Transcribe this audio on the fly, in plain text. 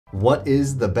What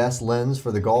is the best lens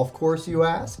for the golf course, you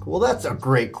ask? Well, that's a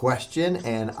great question,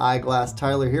 and Eyeglass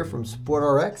Tyler here from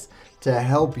SportRx to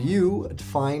help you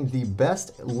find the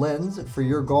best lens for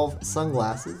your golf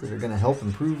sunglasses that are going to help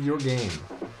improve your game.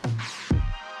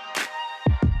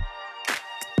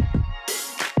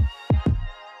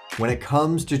 When it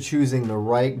comes to choosing the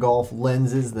right golf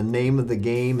lenses, the name of the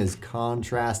game is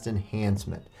contrast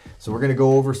enhancement. So we're going to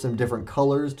go over some different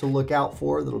colors to look out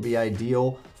for that'll be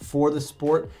ideal for the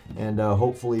sport, and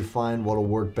hopefully find what'll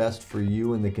work best for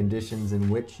you in the conditions in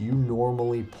which you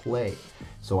normally play.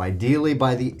 So ideally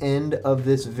by the end of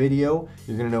this video,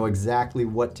 you're going to know exactly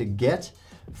what to get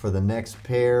for the next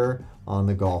pair on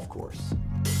the golf course.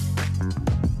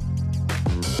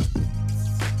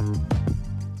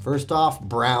 First off,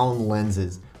 brown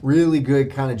lenses. Really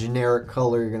good kind of generic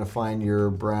color. You're gonna find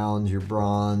your browns, your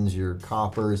bronze, your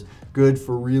coppers. Good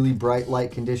for really bright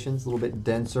light conditions, a little bit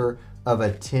denser of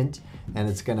a tint, and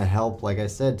it's gonna help, like I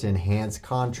said, to enhance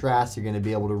contrast. You're gonna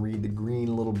be able to read the green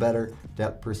a little better,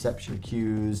 depth perception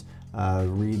cues,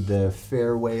 read the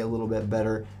fairway a little bit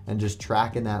better, and just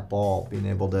tracking that ball, being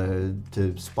able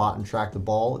to spot and track the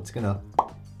ball, it's gonna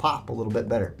pop a little bit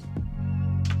better.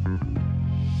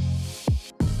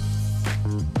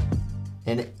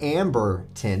 An amber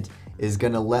tint is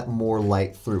going to let more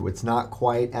light through. It's not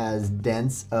quite as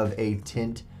dense of a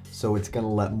tint, so it's going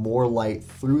to let more light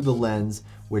through the lens,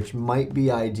 which might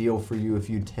be ideal for you if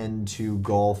you tend to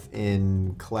golf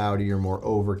in cloudy or more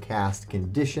overcast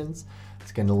conditions.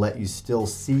 It's going to let you still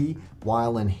see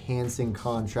while enhancing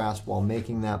contrast, while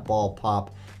making that ball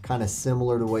pop, kind of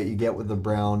similar to what you get with the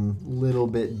brown, little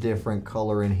bit different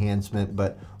color enhancement,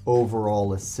 but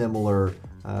overall a similar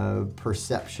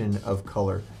perception of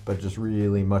color, but just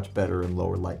really much better in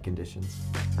lower light conditions.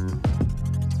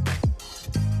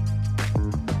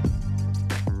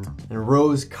 And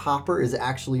rose copper is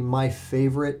actually my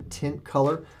favorite tint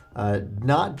color.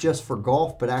 Not just for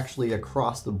golf, but actually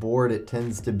across the board. It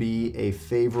tends to be a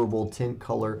favorable tint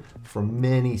color for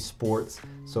many sports.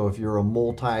 So if you're a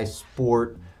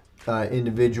multi-sport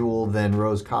individual, then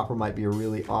rose copper might be a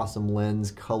really awesome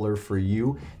lens color for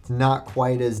you. It's not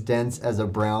quite as dense as a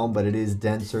brown, but it is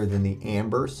denser than the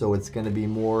amber, so it's going to be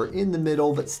more in the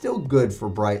middle, but still good for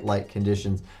bright light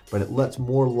conditions. But it lets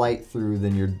more light through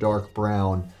than your dark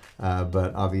brown,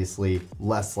 but obviously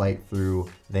less light through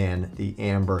than the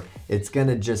amber. It's going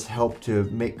to just help to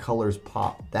make colors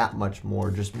pop that much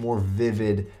more, just more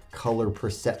vivid color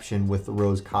perception with the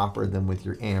rose copper than with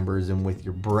your ambers and with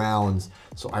your browns.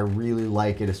 So I really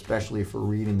like it, especially for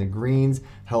reading the greens.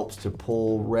 Helps to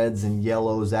pull reds and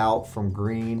yellows out from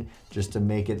green just to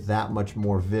make it that much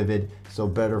more vivid. So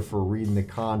better for reading the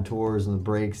contours and the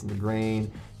breaks and the grain.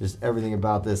 Just everything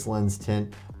about this lens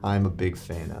tint I'm a big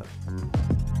fan of.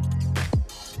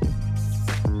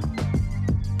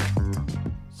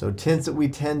 So tints that we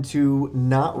tend to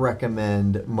not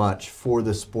recommend much for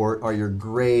the sport are your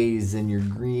grays and your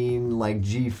green, like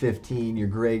G15, your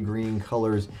gray-green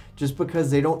colors, just because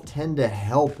they don't tend to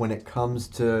help when it comes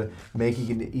to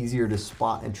making it easier to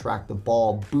spot and track the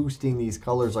ball, boosting these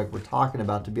colors like we're talking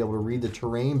about to be able to read the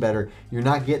terrain better. You're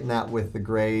not getting that with the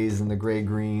grays and the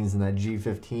gray-greens and that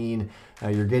G15.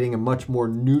 You're getting a much more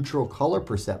neutral color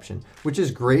perception, which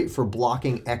is great for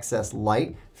blocking excess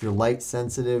light. If you're light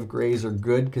sensitive, grays are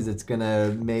good because it's gonna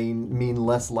mean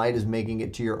less light is making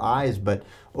it to your eyes, but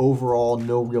overall,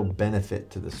 no real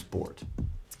benefit to the sport.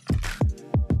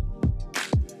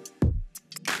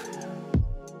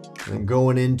 And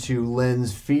going into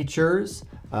lens features,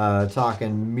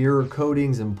 talking mirror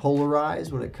coatings and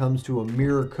polarize. When it comes to a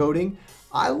mirror coating,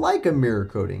 I like a mirror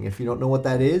coating. If you don't know what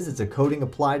that is, it's a coating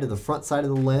applied to the front side of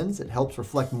the lens. It helps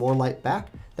reflect more light back.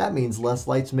 That means less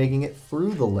light's making it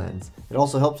through the lens. It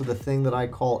also helps with a thing that I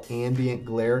call ambient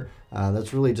glare.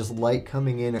 That's really just light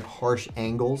coming in at harsh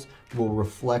angles will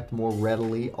reflect more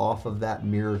readily off of that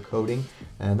mirror coating.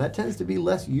 And that tends to be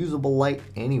less usable light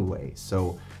anyway.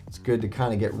 So it's good to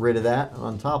kind of get rid of that.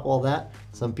 On top of all that,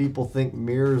 some people think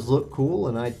mirrors look cool,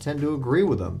 and I tend to agree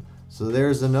with them. So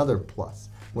there's another plus.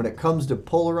 When it comes to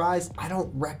polarize, I don't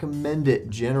recommend it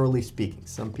generally speaking.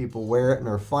 Some people wear it and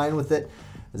are fine with it.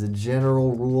 As a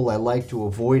general rule, I like to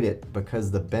avoid it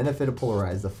because the benefit of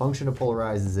polarize, the function of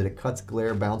polarize is that it cuts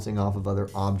glare bouncing off of other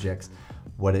objects.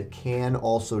 What it can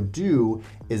also do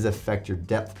is affect your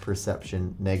depth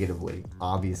perception negatively.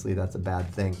 Obviously, that's a bad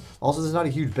thing. Also, there's not a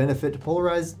huge benefit to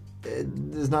polarize.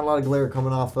 There's not a lot of glare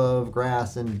coming off of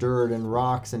grass and dirt and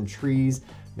rocks and trees.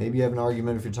 Maybe you have an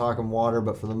argument if you're talking water,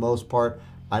 but for the most part,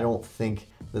 I don't think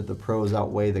that the pros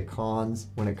outweigh the cons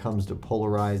when it comes to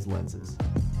polarized lenses.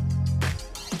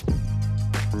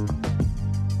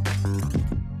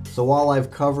 So while I've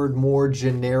covered more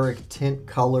generic tint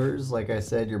colors, like I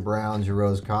said, your browns, your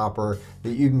rose copper,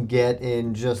 that you can get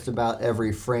in just about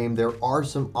every frame, there are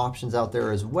some options out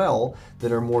there as well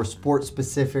that are more sport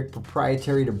specific,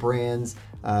 proprietary to brands,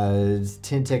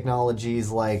 tint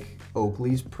technologies like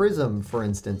Oakley's Prism, for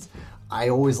instance. I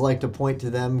always like to point to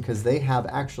them because they have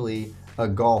actually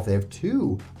they have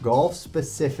two golf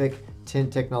specific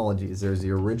tint technologies. There's the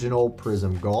original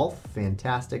Prism Golf,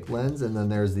 fantastic lens, and then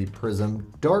there's the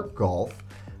Prism Dark Golf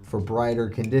for brighter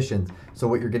conditions. So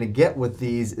what you're gonna get with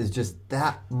these is just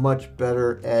that much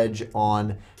better edge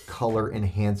on color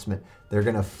enhancement. They're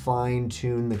gonna fine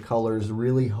tune the colors,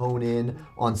 really hone in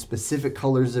on specific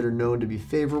colors that are known to be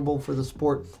favorable for the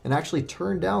sport, and actually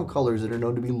turn down colors that are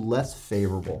known to be less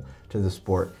favorable to the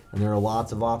sport. And there are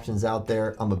lots of options out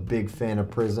there. I'm a big fan of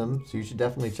Prism, so you should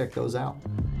definitely check those out.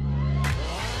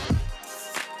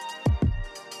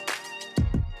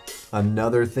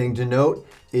 Another thing to note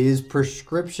is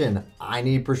prescription. I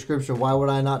need prescription. Why would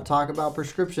I not talk about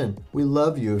prescription? We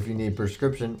love you if you need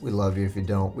prescription. We love you if you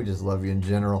don't. We just love you in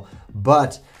general.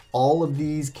 But all of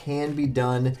these can be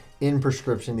done in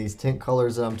prescription. These tint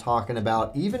colors that I'm talking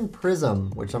about, even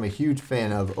Prism, which I'm a huge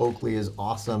fan of. Oakley is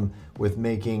awesome with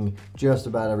making just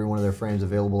about every one of their frames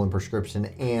available in prescription,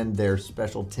 and their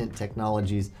special tint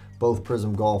technologies, both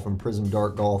Prism Golf and Prism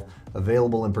Dark Golf,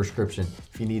 available in prescription.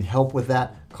 If you need help with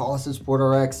that, call us at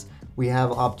SportRx. We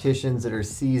have opticians that are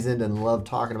seasoned and love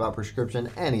talking about prescription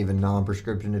and even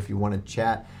non-prescription if you want to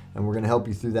chat, and we're going to help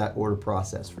you through that order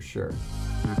process for sure.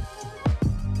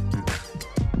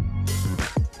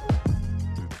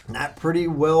 And that pretty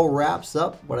well wraps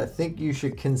up what I think you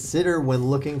should consider when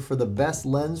looking for the best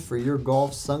lens for your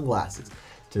golf sunglasses.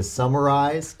 To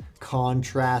summarize,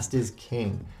 contrast is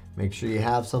king. Make sure you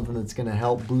have something that's going to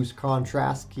help boost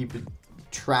contrast, keep it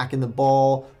tracking the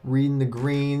ball, reading the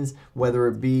greens, whether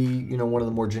it be, one of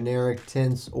the more generic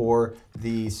tints or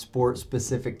the sport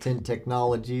specific tint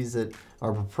technologies that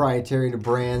are proprietary to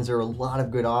brands. There are a lot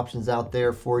of good options out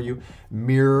there for you.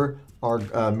 Mirror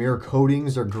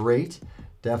coatings are great.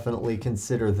 Definitely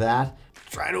consider that.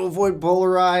 Try to avoid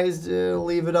polarized,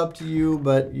 leave it up to you,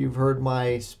 but you've heard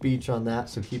my speech on that,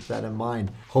 so keep that in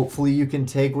mind. Hopefully you can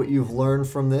take what you've learned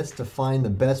from this to find the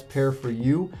best pair for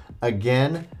you.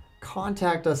 Again,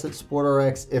 contact us at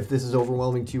SportRx if this is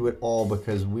overwhelming to you at all,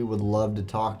 because we would love to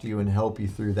talk to you and help you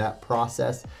through that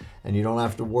process. And you don't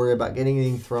have to worry about getting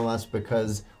anything from us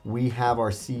because we have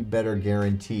our See Better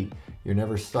guarantee. You're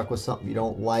never stuck with something you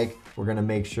don't like. We're going to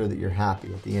make sure that you're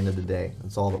happy at the end of the day.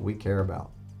 That's all that we care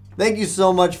about. Thank you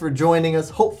so much for joining us.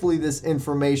 Hopefully this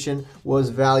information was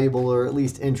valuable or at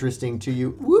least interesting to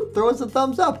you. Whoop, throw us a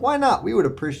thumbs up. Why not? We would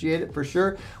appreciate it for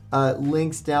sure.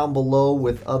 Links down below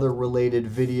with other related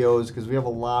videos, because we have a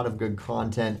lot of good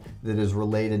content that is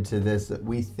related to this that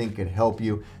we think could help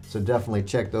you. So definitely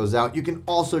check those out. You can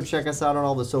also check us out on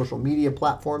all the social media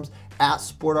platforms at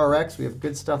SportRx. We have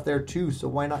good stuff there too, so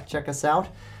why not check us out?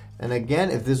 And again,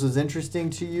 if this was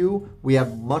interesting to you, we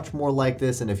have much more like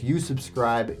this, and if you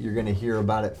subscribe, you're going to hear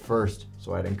about it first,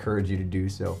 so I'd encourage you to do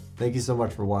so. Thank you so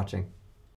much for watching.